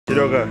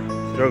Серега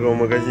в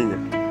магазине.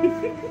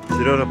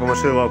 Сережа,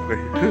 помаши лапкой.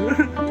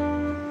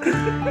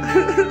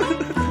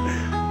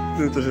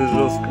 Ну это же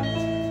жестко.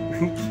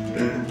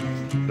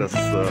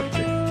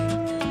 Красавчик.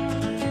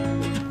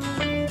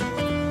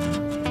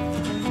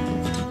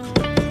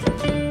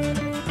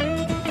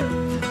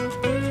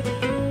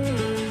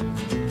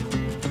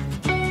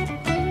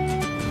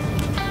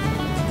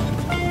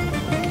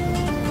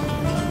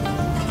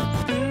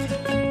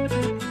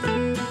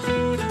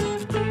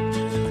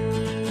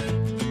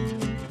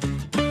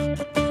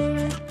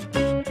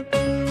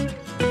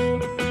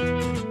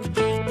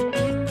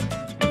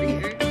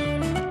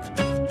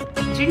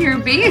 Junior,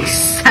 you're being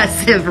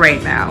excessive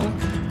right now.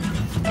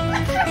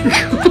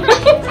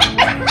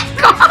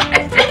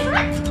 God.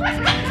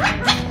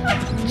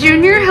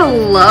 Junior,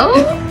 hello?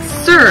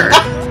 Sir.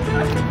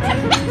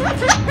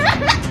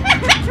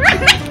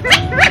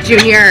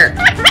 Junior.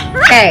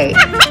 Hey,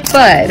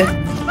 bud.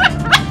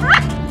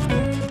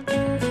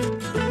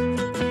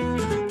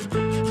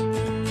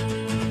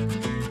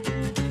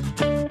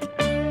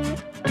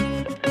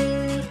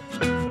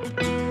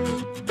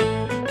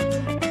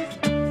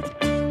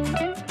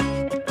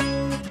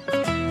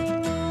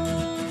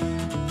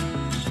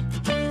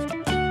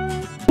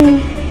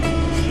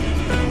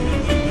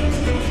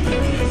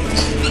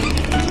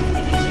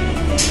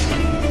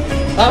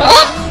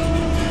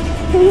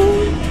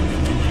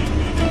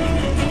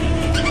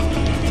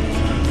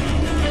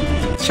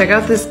 Check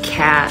out this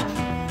cat.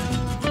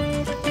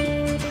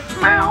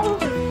 Meow.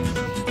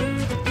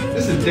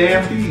 This is a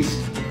damn beast.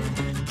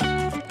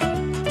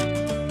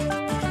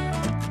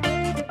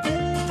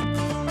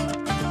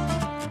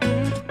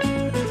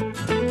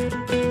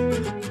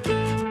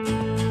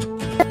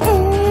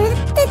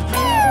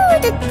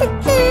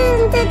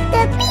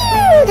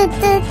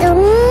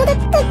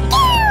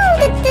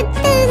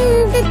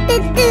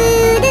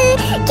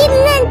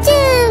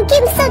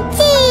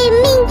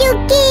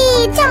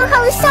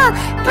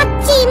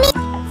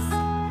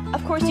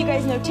 Of course, you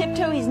guys know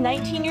Tiptoe. He's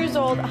 19 years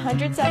old,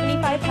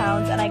 175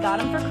 pounds, and I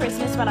got him for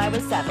Christmas when I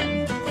was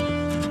 7.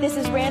 This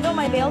is Randall,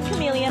 my veiled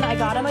chameleon. I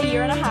got him a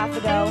year and a half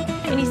ago,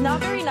 and he's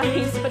not very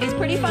nice, but he's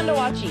pretty fun to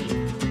watch eat.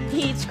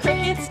 He eats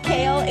crickets,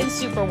 kale, and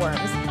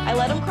superworms. I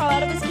let him crawl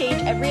out of his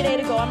cage every day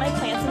to go on my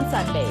plants and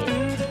sunbathe.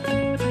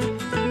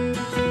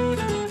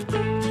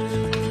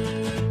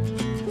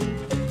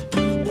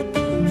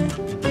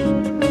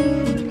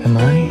 Am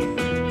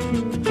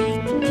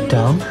I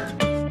dumb?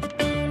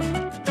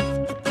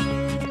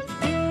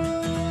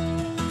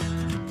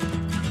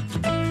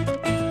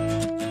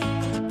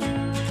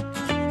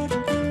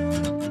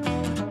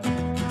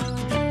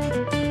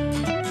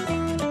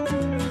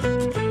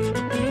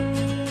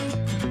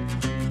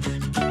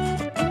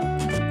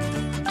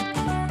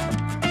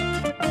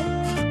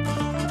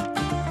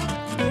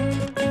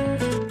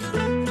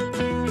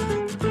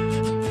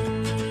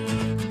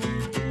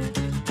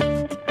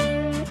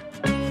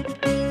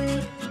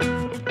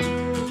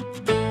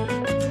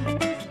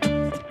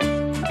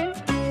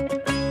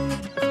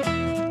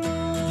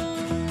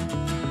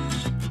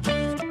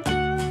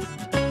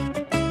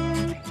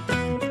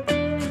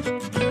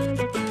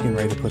 Getting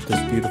ready to put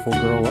this beautiful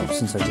girl up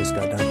since I just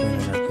got done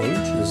cleaning her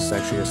cage. This is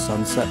actually a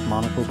sunset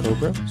monocle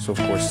cobra. So of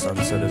course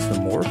sunset is the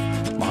morph,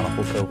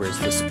 monocle cobra is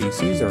the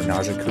species, or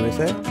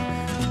Najakurithe.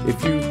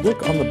 If you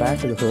look on the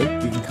back of the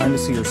hood, you can kind of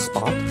see her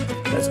spot.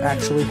 That's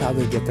actually how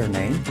they get their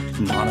name,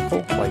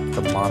 monocle, like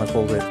the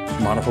monocle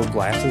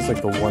glasses,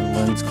 like the one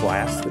lens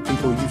glass that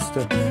people used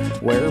to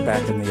wear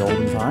back in the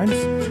olden times.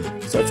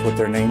 So that's what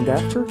they're named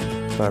after.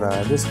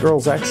 But this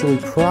girl's actually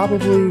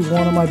probably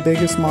one of my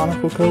biggest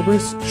monocle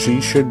cobras.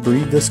 She should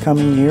breed this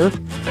coming year.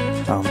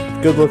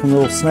 Good looking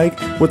little snake.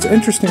 What's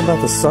interesting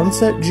about the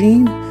sunset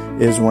gene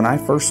is when I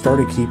first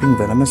started keeping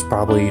venomous,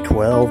 probably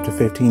 12 to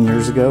 15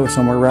 years ago,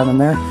 somewhere around in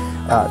there,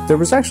 there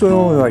was actually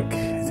only like,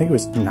 I think it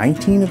was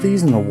 19 of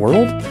these in the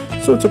world.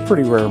 So it's a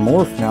pretty rare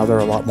morph. Now they're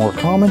a lot more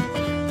common,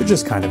 but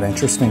just kind of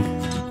interesting.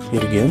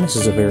 Yet again, this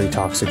is a very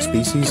toxic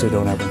species, so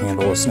don't ever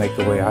handle a snake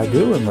the way I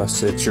do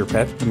unless it's your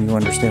pet and you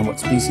understand what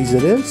species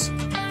it is.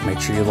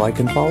 Make sure you like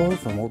and follow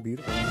for more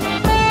beautiful